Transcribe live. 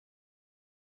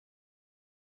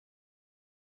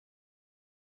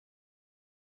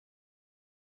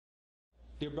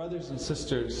Dear brothers and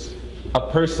sisters,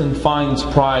 a person finds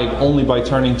pride only by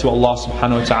turning to Allah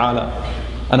subhanahu wa ta'ala.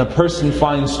 And a person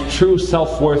finds true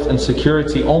self-worth and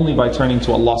security only by turning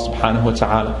to Allah subhanahu wa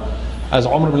ta'ala. As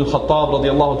Umar ibn al-Khattab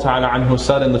radiallahu ta'ala anhu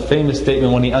said in the famous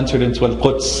statement when he entered into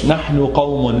Al-Quds, نَحْنُ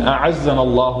قَوْمٌ أَعَزَّنَا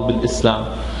اللَّهُ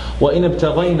بِالْإِسْلَامِ وَإِنْ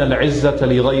ابْتَغَيْنَا الْعِزَّةَ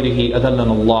لِغَيْرِهِ أَذَلَّنَا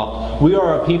اللَّهُ. We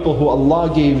are a people who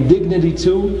Allah gave dignity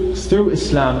to through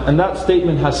Islam. And that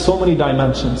statement has so many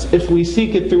dimensions. If we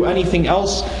seek it through anything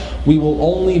else, we will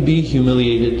only be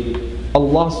humiliated.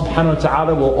 Allah subhanahu wa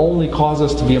ta'ala will only cause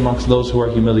us to be amongst those who are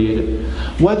humiliated.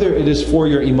 Whether it is for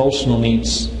your emotional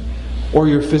needs or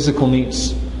your physical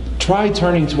needs, try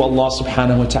turning to Allah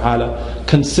subhanahu wa ta'ala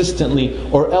consistently,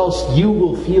 or else you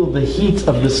will feel the heat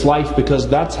of this life, because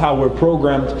that's how we're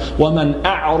programmed. وَمَنْ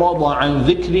أَعْرَضَ عَنْ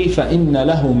ذِكْرِي فَإِنَّ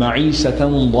لَهُ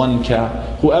مَعِيشَةً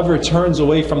ضَنْكًا. Whoever turns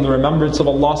away from the remembrance of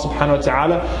Allah subhanahu wa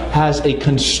ta'ala has a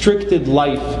constricted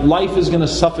life. Life is going to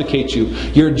suffocate you.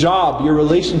 Your job, your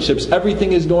relationships,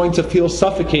 everything is going to feel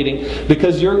suffocating,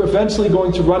 because you're eventually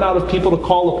going to run out of people to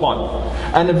call upon.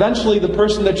 And eventually the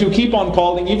person that you keep on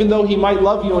calling, even though he might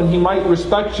love you and he might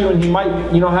respect you and he might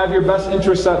have your best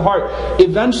interests at heart,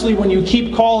 eventually when you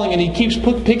keep calling and he keeps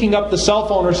picking up the cell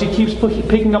phone, or she keeps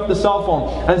picking up the cell phone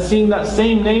and seeing that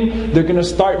same name, they're going to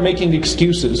start making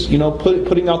excuses,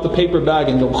 putting out the paper bag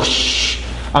and go,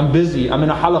 I'm busy, I'm in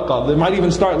a halaqah. They might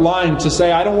even start lying to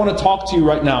say, I don't want to talk to you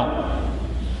right now.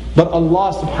 But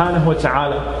Allah subhanahu wa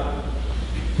ta'ala,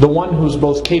 the one who's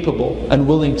both capable and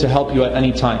willing to help you at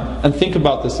any time. And think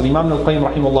about this. Imam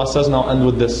al-Qayyim rahimahullah says, and I'll end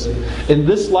with this. In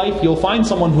this life, you'll find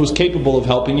someone who's capable of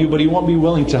helping you, but he won't be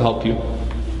willing to help you.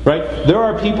 Right? There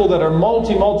are people that are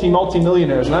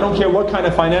multi-millionaires, and I don't care what kind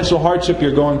of financial hardship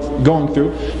you're going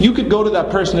through. You could go to that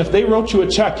person. If they wrote you a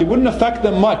check, it wouldn't affect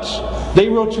them much. They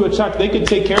wrote you a check, they could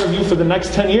take care of you for the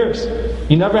next 10 years.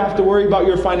 You never have to worry about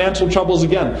your financial troubles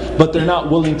again. But they're not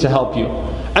willing to help you.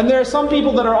 And there are some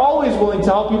people that are always willing to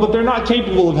help you, but they're not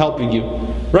capable of helping you.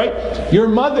 Right? Your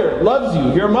mother loves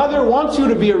you. Your mother wants you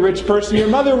to be a rich person. Your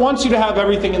mother wants you to have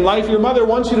everything in life. Your mother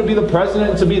wants you to be the president,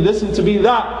 and to be this and to be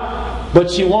that. But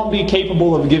she won't be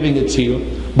capable of giving it to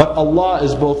you. But Allah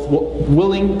is both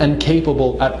willing and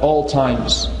capable at all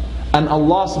times. And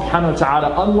Allah subhanahu wa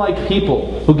ta'ala, unlike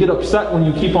people who get upset when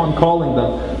you keep on calling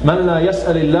them, مَنْ لَا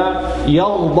يَسْأَلِ اللَّهِ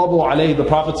يَغْضَبُ عَلَيْهِ. The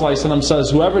Prophet ﷺ says,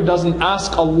 whoever doesn't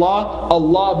ask Allah,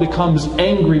 Allah becomes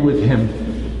angry with him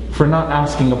for not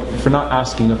asking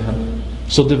of him.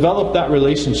 So develop that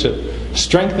relationship,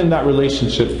 strengthen that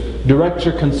relationship, direct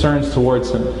your concerns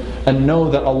towards him, and know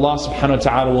that Allah subhanahu wa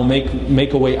ta'ala will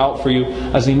make a way out for you.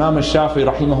 As Imam al-Shafi'i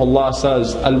rahimahullah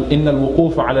says, إِنَّ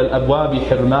الْوُقُوفَ عَلَى الْأَبْوَابِ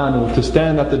حِرْمَانُ. To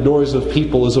stand at the doors of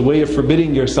people is a way of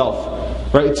forbidding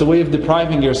yourself. Right? It's a way of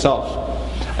depriving yourself.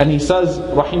 And he says,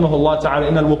 rahimahullah ta'ala,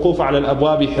 إِنَّ الْوُقُوفَ عَلَى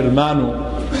الْأَبْوَابِ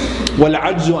حِرْمَانُ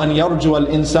وَالْعَجْزُ أَنْ يَرْجُوَ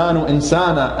الْإِنسَانُ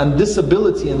إِنسَانًا. And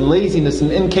disability and laziness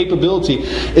and incapability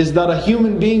is that a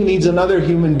human being needs another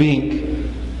human being.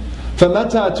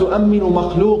 فَمَتَى تُؤَمِّنُ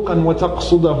مَخْلُوقًا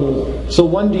وَتَقْصُدَهُ. So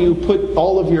when do you put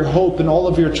all of your hope and all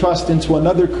of your trust into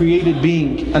another created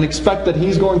being and expect that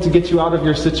he's going to get you out of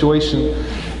your situation?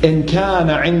 إِن كَانَ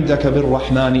عِنْدَكَ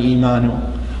بِالرَّحْمَنِ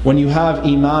إِيمَانُ. When you have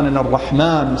Iman in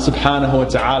Ar-Rahman subhanahu wa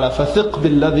ta'ala, فَثِقْ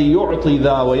بِالَّذِي يُعْطِي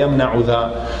ذَا وَيَمْنَعُ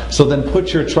ذَا. So then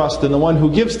put your trust in the one who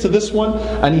gives to this one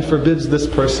and he forbids this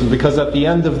person. Because at the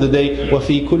end of the day,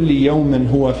 وَفِي كُلِّ يَوْمٍ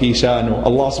هُوَ فِي شَانُ.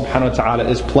 Allah subhanahu wa ta'ala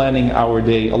is planning our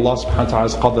day. Allah subhanahu wa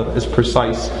ta'ala's qadr is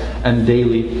precise and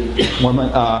daily.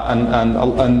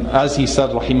 And as he said,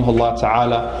 rahimahullah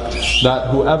ta'ala, that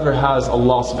whoever has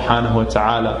Allah subhanahu wa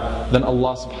ta'ala, then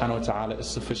Allah subhanahu wa ta'ala is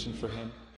sufficient for him.